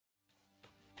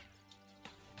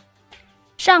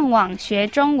上网学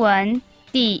中文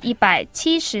第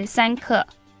173课。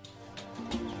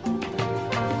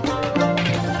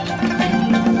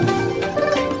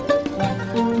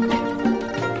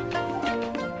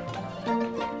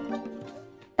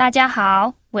大家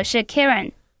好，我是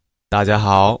Karen。大家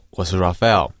好，我是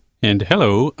Raphael。And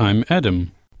hello, I'm Adam。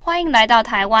欢迎来到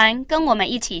台湾，跟我们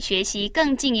一起学习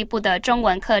更进一步的中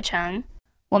文课程。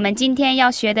我们今天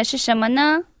要学的是什么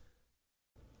呢？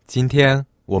今天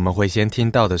我们会先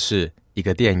听到的是一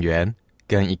个店员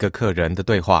跟一个客人的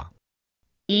对话。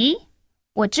咦，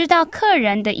我知道客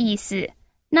人的意思，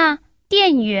那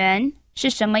店员是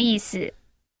什么意思？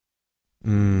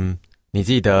你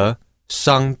记得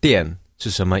商店是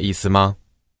什么意思吗？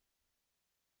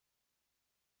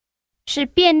是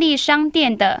便利商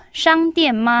店的商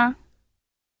店吗？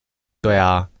对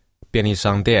啊，便利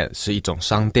商店是一种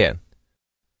商店。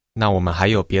那我们还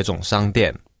有别种商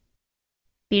店，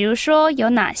比如说有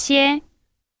哪些？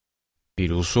比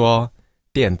如说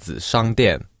电子商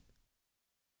店、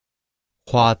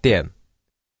花店、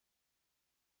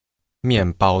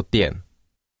面包店、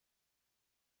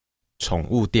宠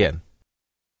物店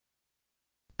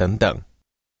等等。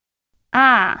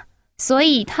啊，所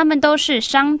以他们都是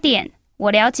商店，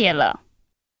我了解了。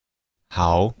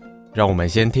好，让我们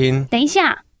先听。等一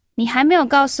下，你还没有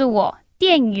告诉我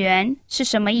店员是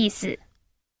什么意思？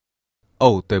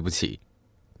哦，对不起，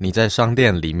你在商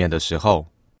店里面的时候，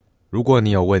如果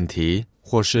你有问题，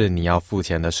或是你要付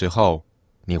钱的时候，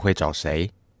你会找谁？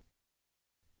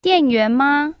店员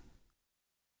吗？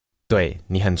对，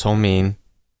你很聪明。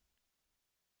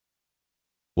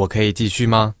我可以继续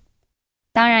吗？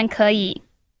当然可以。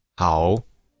好，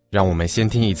让我们先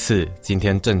听一次今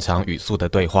天正常语速的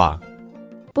对话。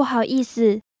不好意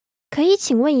思，可以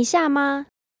请问一下吗？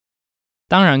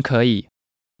当然可以，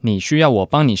你需要我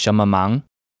帮你什么忙？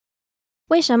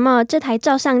为什么这台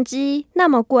照相机那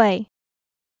么贵？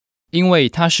因为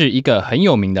它是一个很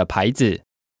有名的牌子。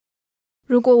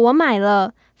如果我买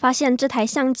了，发现这台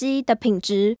相机的品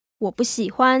质我不喜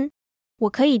欢，我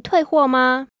可以退货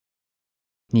吗？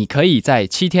你可以在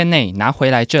7天内拿回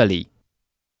来这里。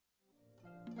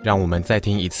让我们再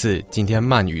听一次今天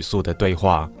慢语速的对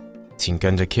话，请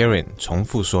跟着 Karen 重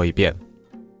复说一遍。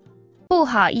不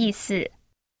好意思，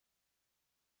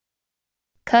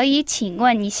可以请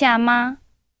问一下吗？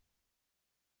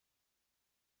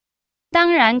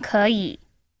当然可以。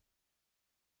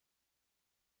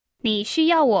你需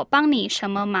要我帮你什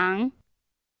么忙？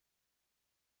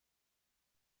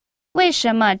为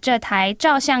什么这台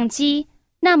照相机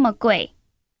那么贵？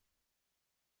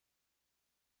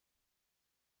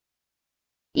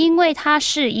因为它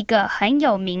是一个很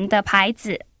有名的牌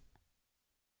子。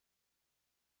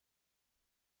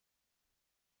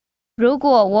如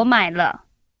果我买了，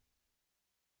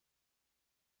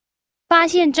发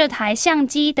现这台相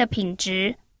机的品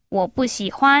质我不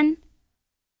喜欢，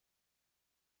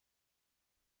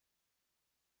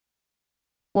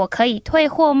我可以退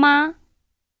货吗？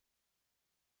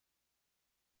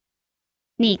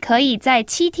你可以在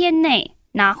7天内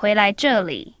拿回来这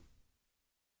里。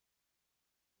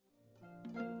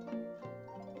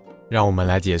让我们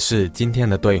来解释今天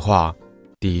的对话。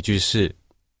第一句是：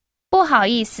不好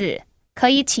意思，可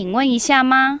以请问一下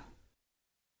吗？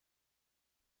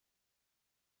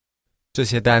这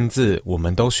些单字我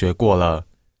们都学过了，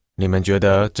你们觉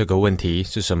得这个问题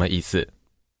是什么意思？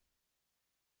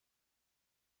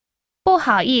不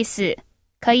好意思，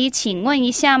可以请问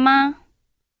一下吗？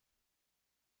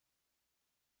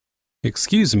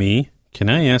 Excuse me, can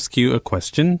I ask you a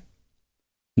question?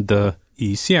 The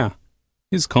一下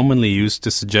is commonly used to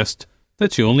suggest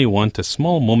that you only want a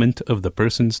small moment of the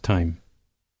person's time.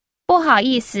 不好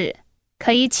意思，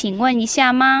可以请问一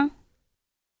下吗？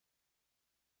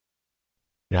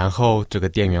然后这个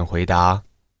店员回答：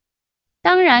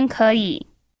当然可以。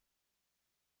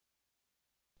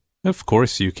Of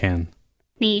course you can.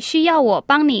 你需要我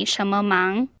帮你什么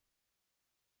忙？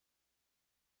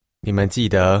你们记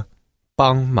得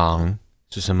帮忙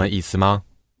是什么意思吗？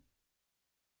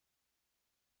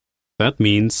 That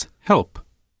means help.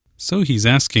 So he's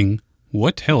asking,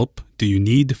 what help do you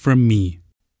need from me?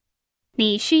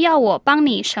 你需要我帮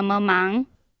你什么忙？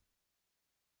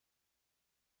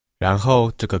然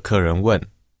后这个客人问：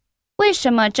为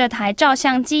什么这台照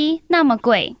相机那么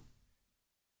贵？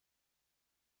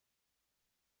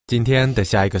今天的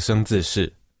下一个生字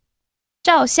是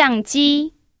照相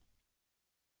机。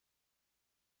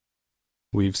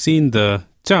We've seen the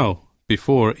照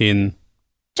before in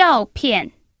照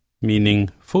片 meaning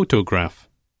photograph.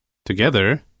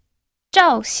 Together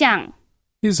照相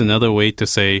is another way to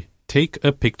say take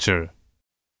a picture.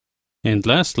 And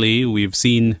lastly, we've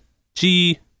seen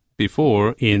机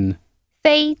before in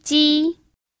飞机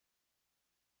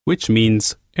which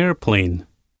means airplane.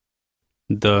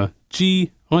 The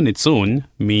G on its own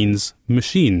means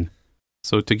machine.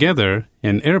 So together,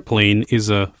 an airplane is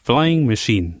a flying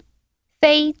machine.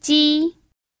 飞机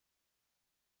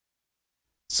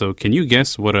So can you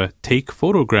guess what a take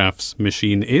photographs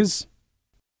machine is?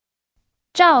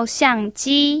 照相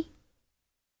机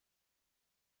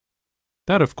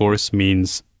That of course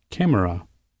means camera.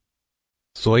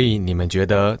 所以你们觉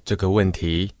得这个问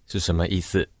题是什么意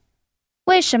思？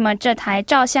为什么这台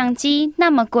照相机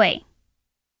那么贵？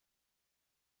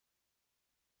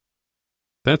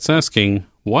 That's asking,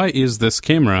 why is this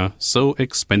camera so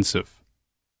expensive?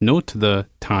 Note the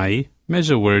Thai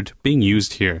measure word being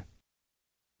used here.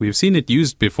 We've seen it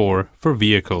used before for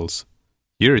vehicles.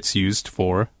 Here it's used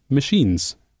for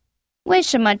machines. 为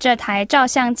什么这台照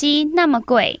相机那么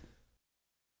贵？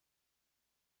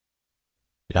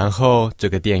然后这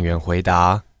个店员回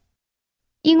答，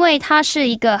因为它是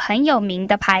一个很有名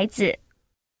的牌子。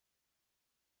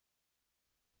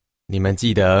你们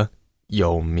记得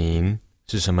有名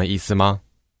是什么意思吗？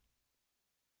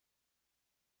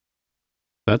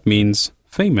 That means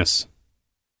famous.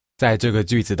 在这个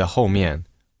句子的后面，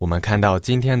我们看到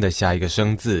今天的下一个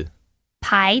生字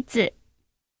牌子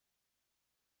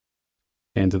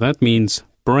And that means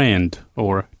brand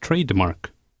or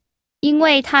trademark. 因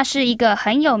为它是一个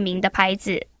很有名的牌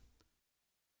子。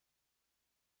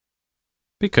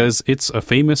 Because it's a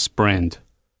famous brand.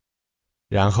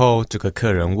 然后这个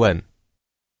客人问，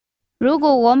如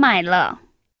果我买了，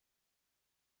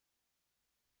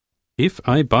 If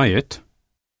I buy it,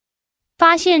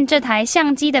 发现这台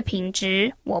相机的品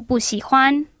质我不喜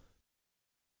欢，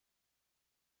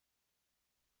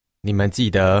你们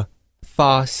记得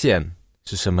发现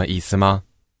是什么意思吗？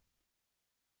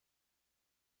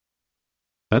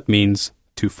 that means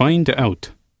to find out.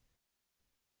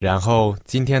 然后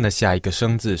今天的下一个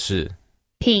生字是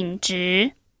品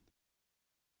质。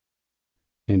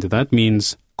 And that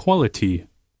means quality.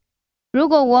 如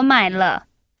果我买了，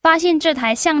发现这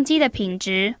台相机的品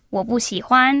质我不喜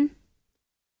欢，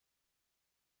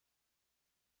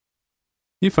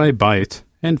 If I buy it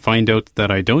and find out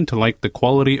that I don't like the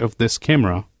quality of this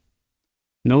camera,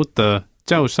 note the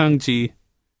照相机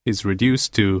is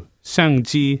reduced to 相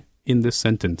机 in this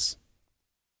sentence.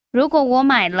 如果我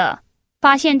买了，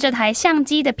发现这台相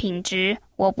机的品质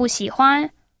我不喜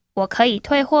欢，我可以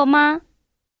退货吗？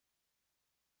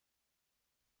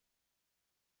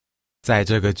在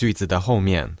这个句子的后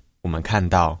面，我们看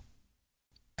到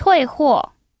退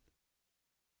货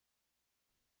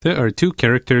There are two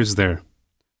characters there.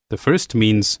 The first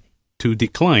means to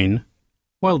decline,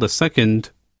 while the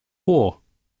second, 货,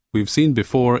 we've seen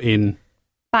before in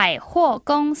百货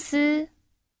公司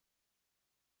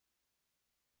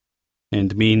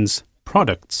and means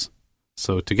products.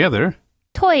 So together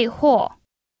退货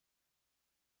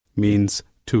means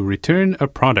to return a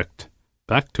product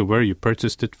back to where you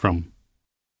purchased it from.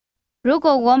 如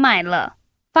果我买了，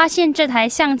发现这台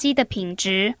相机的品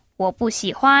质我不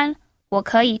喜欢，我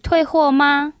可以退货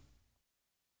吗？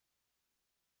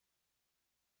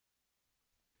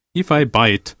 If I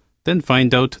buy it, then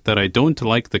find out that I don't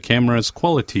like the camera's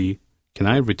quality, can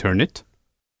I return it?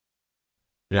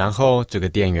 然后这个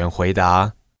店员回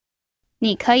答，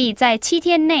你可以在7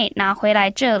天内拿回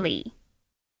来这里。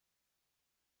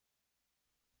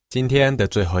今天的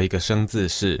最后一个生字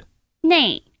是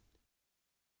内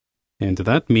And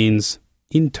that means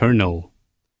internal.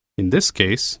 In this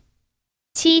case,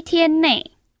 7天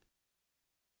内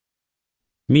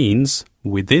means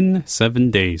within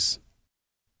 7 days.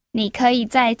 你可以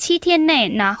在7天内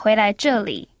拿回来这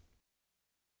里。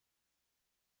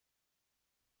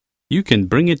 You can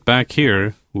bring it back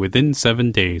here within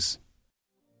 7 days.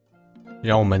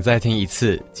 让我们再听一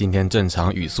次今天正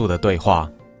常语速的对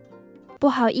话。不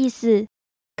好意思，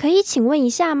可以请问一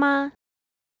下吗？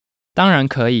当然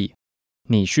可以。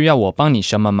你需要我帮你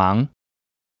什么忙？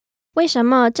为什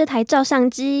么这台照相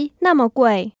机那么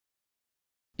贵？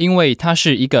因为它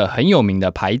是一个很有名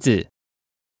的牌子。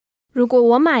如果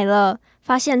我买了，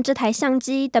发现这台相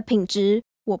机的品质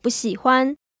我不喜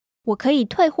欢，我可以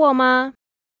退货吗？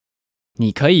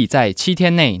你可以在7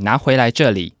天内拿回来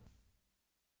这里。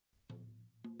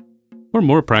For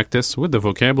more practice with the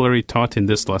vocabulary taught in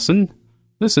this lesson,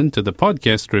 listen to the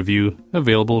podcast review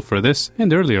available for this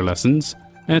and earlier lessons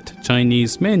at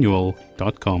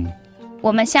ChineseManual.com.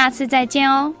 我们下次再见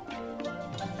哦。